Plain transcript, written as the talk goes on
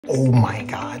Oh my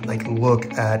God, like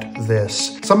look at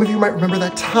this. Some of you might remember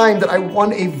that time that I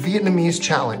won a Vietnamese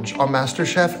challenge on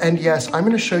MasterChef. And yes, I'm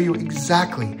gonna show you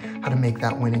exactly how to make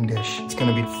that winning dish. It's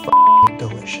gonna be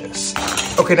delicious.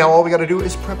 Okay, now all we gotta do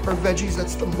is prep our veggies.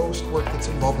 That's the most work that's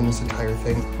involved in this entire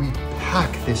thing. We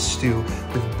pack this stew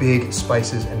with big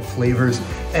spices and flavors.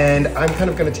 And I'm kind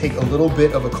of gonna take a little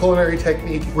bit of a culinary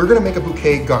technique. We're gonna make a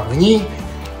bouquet garni.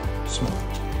 Small.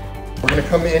 We're gonna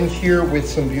come in here with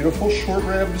some beautiful short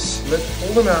ribs. Let's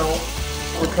pull them out.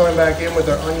 We're coming back in with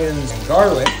our onions and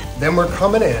garlic. Then we're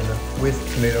coming in with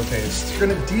tomato paste. We're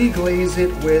gonna deglaze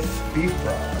it with beef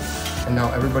broth. And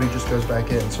now everybody just goes back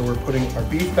in. So we're putting our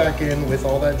beef back in with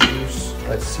all that juice.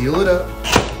 Let's seal it up.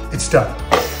 It's done.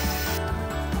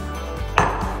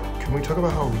 Can we talk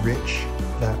about how rich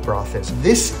that broth is?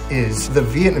 This is the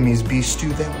Vietnamese beef stew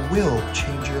that will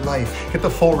change your life. Get the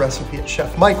full recipe at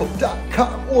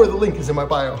chefmichael.com or the link is in my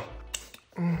bio.